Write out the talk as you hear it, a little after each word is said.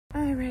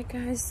Alright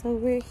guys, so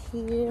we're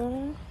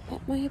here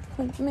at my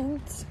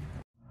appointment.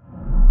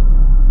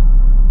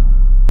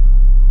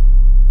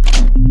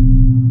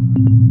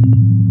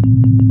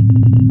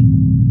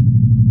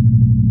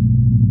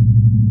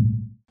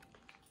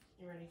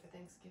 You ready for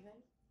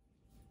Thanksgiving?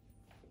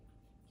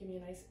 Give me a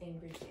nice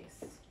angry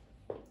face.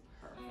 Perfect.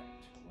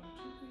 1,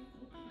 2,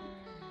 3,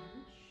 open.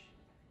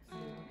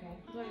 Okay.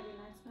 Do I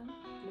relax now?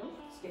 Nope.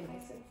 Stay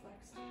nice and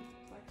flexed.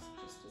 Flex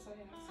just as I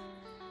asked.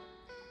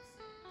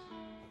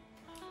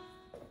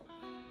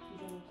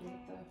 Did you want to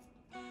make the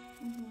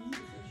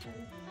scissors sharp?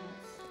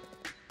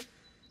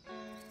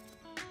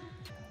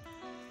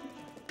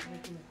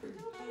 Making it pretty.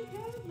 Oh my god, you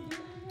did it again.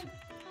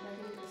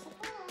 Making it a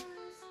surprise.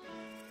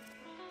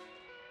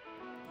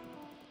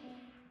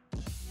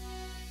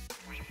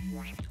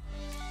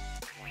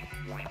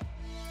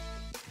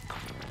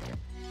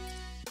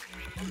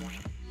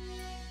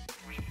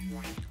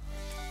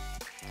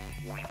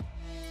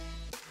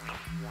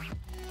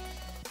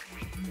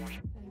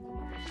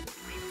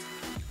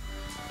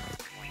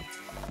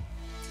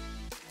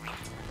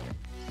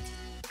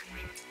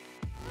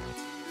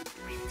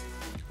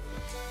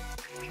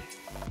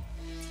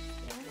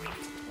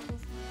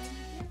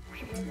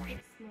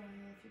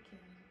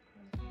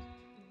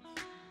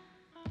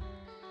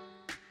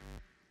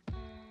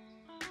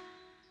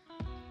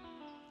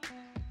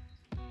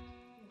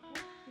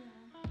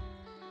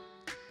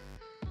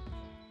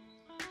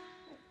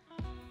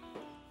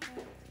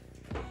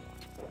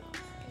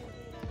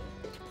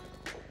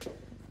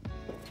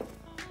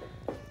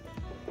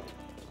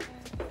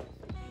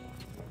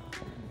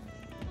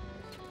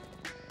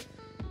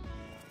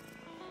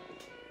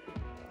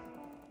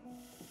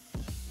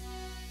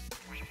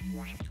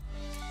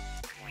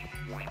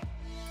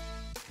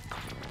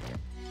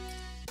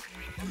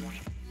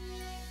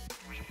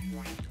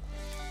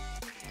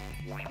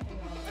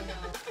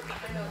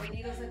 I know, the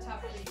needles are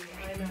tough for you.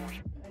 I know,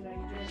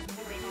 you're doing some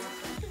really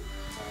awesome.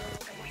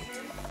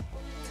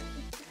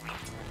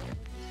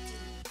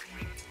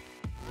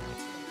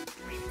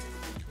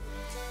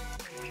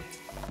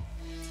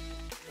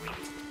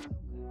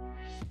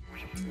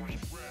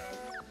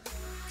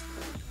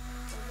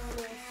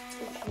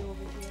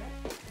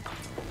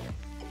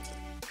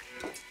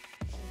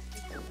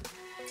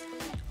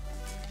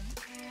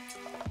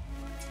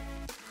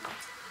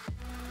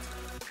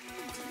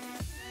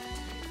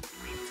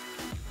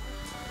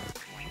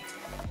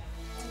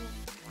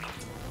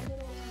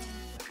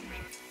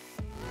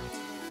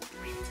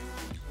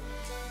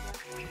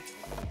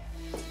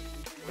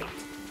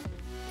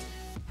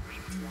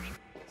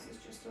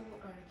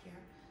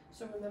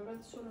 So remember,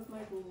 sort of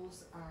my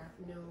rules are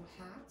no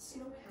hats,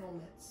 no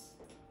helmets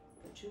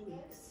for 2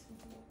 weeks,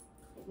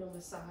 no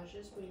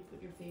massages where you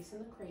put your face in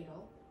the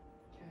cradle,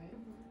 okay,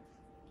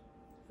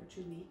 for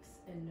 2 weeks,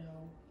 and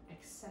no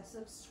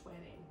excessive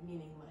sweating,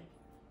 meaning like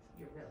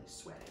you're really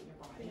sweating your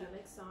body. Yeah,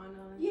 like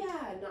sauna.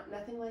 Yeah,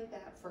 nothing like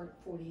that for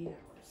 48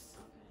 hours.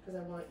 Because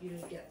I want you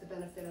to get the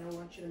benefit. I don't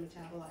want you to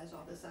metabolize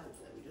all this out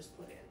that we just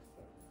put in.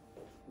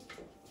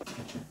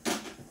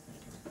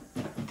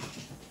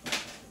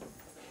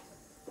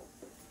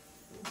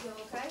 Feel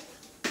okay?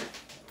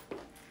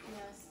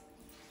 Yes.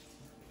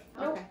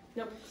 Okay.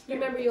 Nope.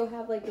 Remember, you'll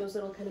have like those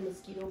little kind of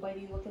mosquito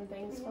bitey looking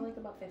things for like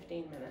about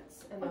 15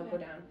 minutes, and they'll go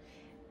down.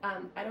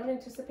 I don't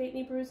anticipate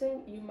any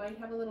bruising. You might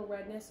have a little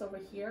redness over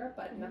here,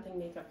 but nothing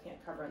makeup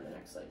can't cover in the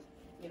next, like,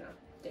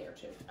 day or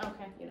two.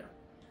 Okay.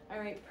 All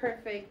right,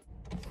 perfect.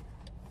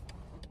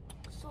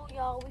 So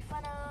y'all, we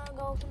finna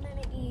go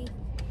something to eat,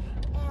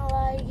 and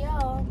like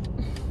y'all,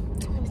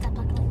 let me stop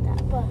talking like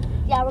that. But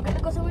yeah, we're gonna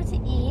go somewhere to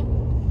eat.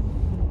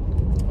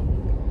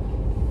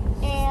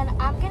 And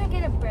I'm gonna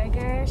get a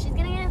burger. She's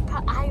gonna get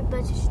I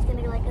bet you she's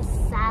gonna get like a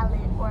salad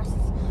or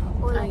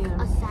like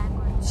a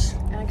sandwich.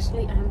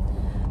 Actually,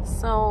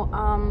 so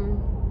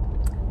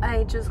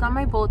I just got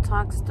my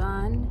Botox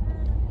done,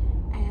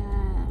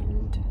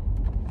 and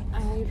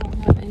I don't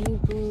have any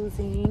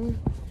bruising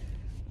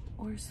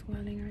or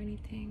swelling or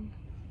anything.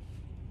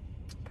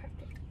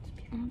 Perfect.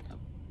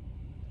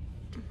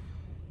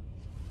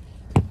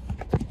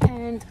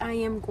 And I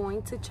am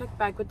going to check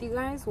back with you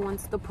guys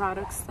once the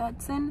product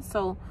sets in.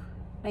 So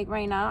like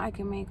right now I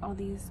can make all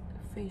these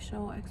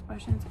facial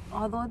expressions,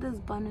 although this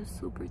bun is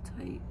super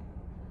tight,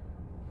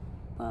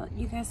 but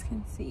you guys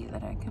can see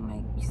that I can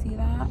make, you see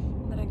that I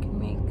can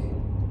make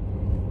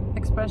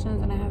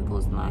expressions, and I have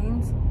those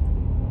lines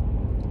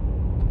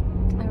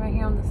and right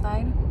here on the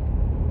side.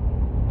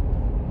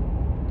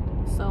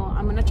 So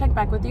I'm gonna check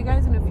back with you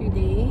guys in a few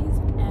days,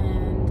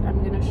 and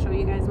I'm gonna show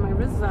you guys my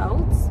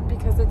results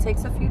because it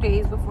takes a few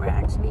days before it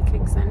actually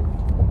kicks in.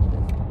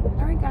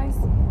 All right guys.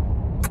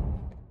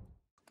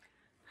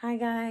 Hi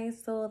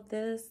guys, so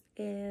this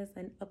is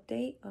an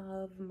update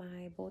of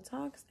my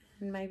Botox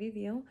and my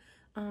review.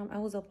 I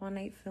was up all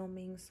night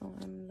filming, so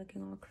I'm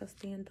looking all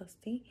crusty and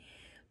dusty,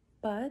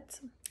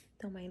 but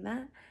don't mind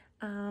that.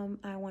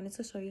 I wanted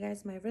to show you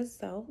guys my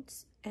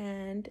results,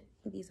 and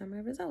these are my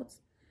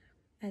results.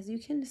 As you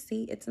can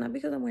see, it's not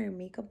because I'm wearing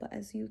makeup, but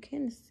as you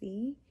can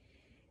see,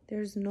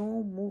 there's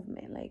no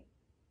movement. Like,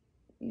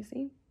 you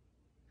see?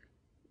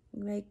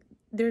 Like,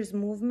 there's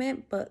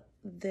movement, but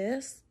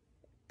this,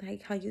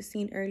 like how you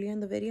seen earlier in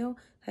the video,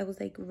 I was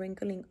like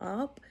wrinkling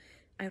up.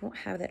 I don't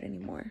have that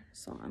anymore.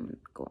 So I'm gonna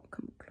go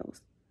come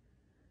close.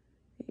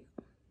 There you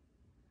go.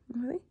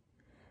 Okay.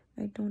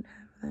 I don't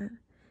have that.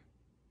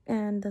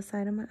 And the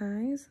side of my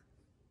eyes,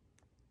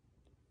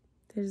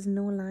 there's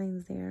no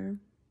lines there.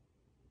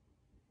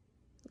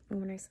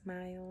 When I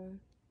smile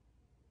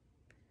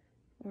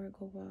or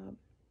go up,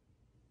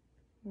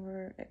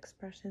 or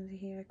expressions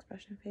here,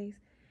 expression face,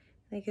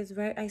 like it's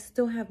very, I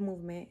still have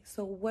movement.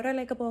 So what I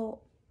like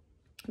about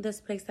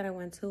this place that I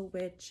went to,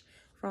 which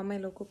from my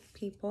local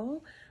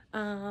people,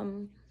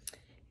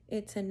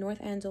 it's in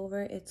North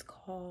Andover. It's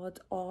called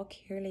All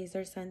Care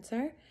Laser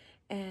Center,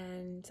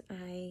 and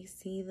I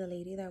see the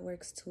lady that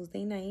works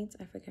Tuesday nights.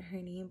 I forget her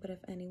name, but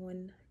if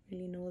anyone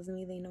really knows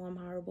me, they know I'm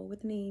horrible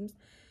with names.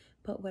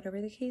 But whatever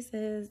the case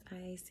is,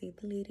 I see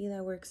the lady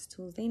that works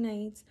Tuesday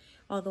nights.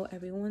 Although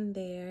everyone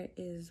there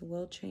is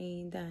well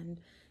trained and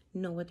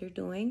know what they're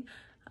doing.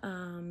 What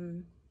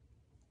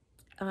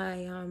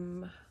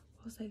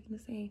was I gonna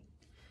say?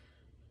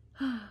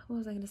 What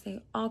was I gonna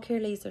say? All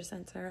Care Laser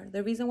Center.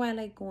 The reason why I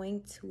like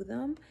going to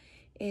them,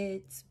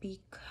 it's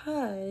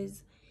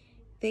because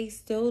they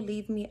still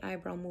leave me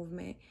eyebrow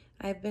movement.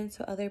 I've been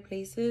to other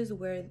places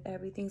where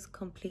everything's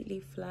completely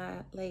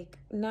flat, like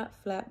not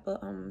flat,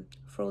 but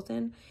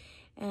frozen,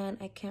 and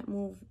I can't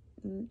move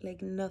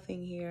like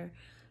nothing here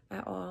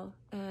at all.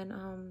 And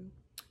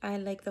I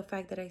like the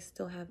fact that I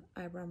still have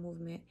eyebrow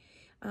movement,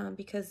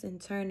 because in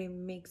turn it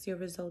makes your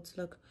results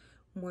look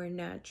more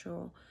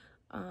natural.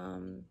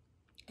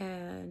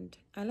 And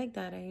I like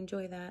that. I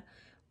enjoy that.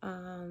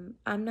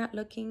 I'm not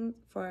looking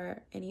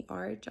for any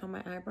arch on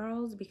my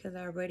eyebrows because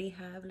I already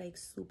have like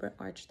super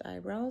arched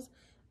eyebrows,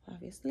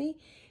 obviously.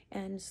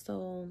 And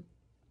so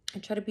I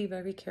try to be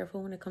very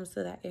careful when it comes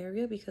to that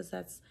area because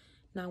that's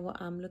not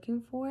what I'm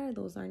looking for.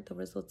 Those aren't the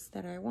results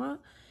that I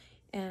want.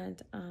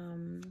 And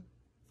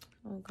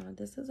oh god,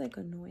 this is like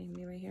annoying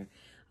me right here.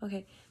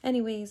 Okay,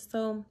 anyways,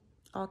 so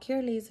All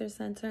Care Laser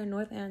Center,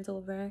 North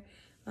Andover,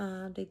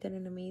 they did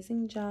an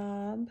amazing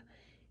job,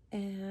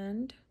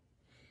 and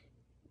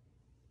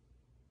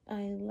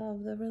I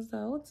love the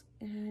results.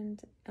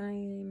 And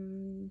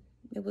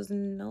it was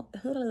no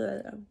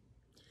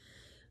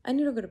I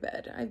need to go to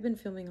bed. I've been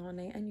filming all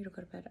night. I need to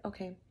go to bed.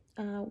 Okay,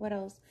 what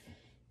else?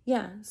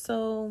 Yeah,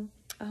 so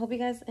I hope you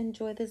guys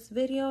enjoy this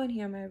video and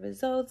hear my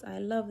results. I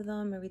love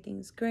them.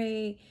 Everything's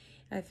great.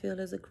 I feel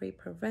it's a great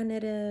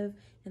preventative,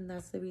 and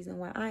that's the reason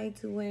why I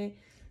do it.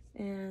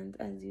 And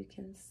as you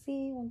can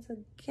see, once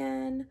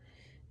again,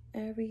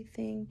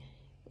 everything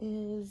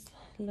is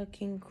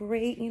looking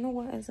great. You know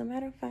what? As a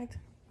matter of fact,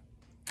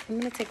 I'm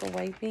going to take a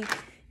wiping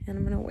and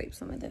I'm going to wipe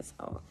some of this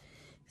out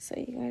so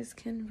you guys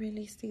can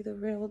really see the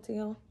real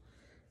deal.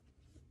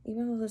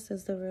 Even though this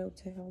is the real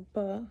deal,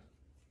 but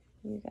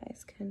you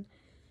guys can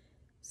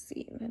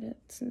see that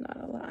it's not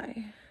a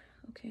lie.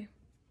 Okay.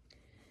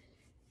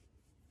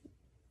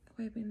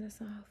 Wiping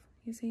this off.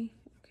 You see?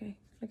 Okay.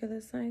 Look at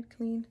this side.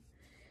 Clean.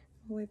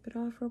 I'll wipe it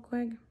off real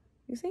quick.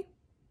 You see?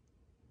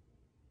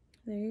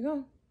 There you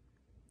go.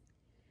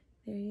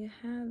 There you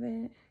have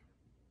it.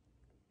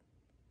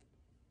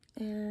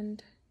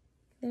 And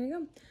there you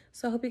go.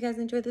 So I hope you guys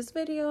enjoyed this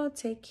video.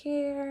 Take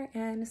care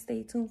and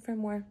stay tuned for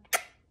more.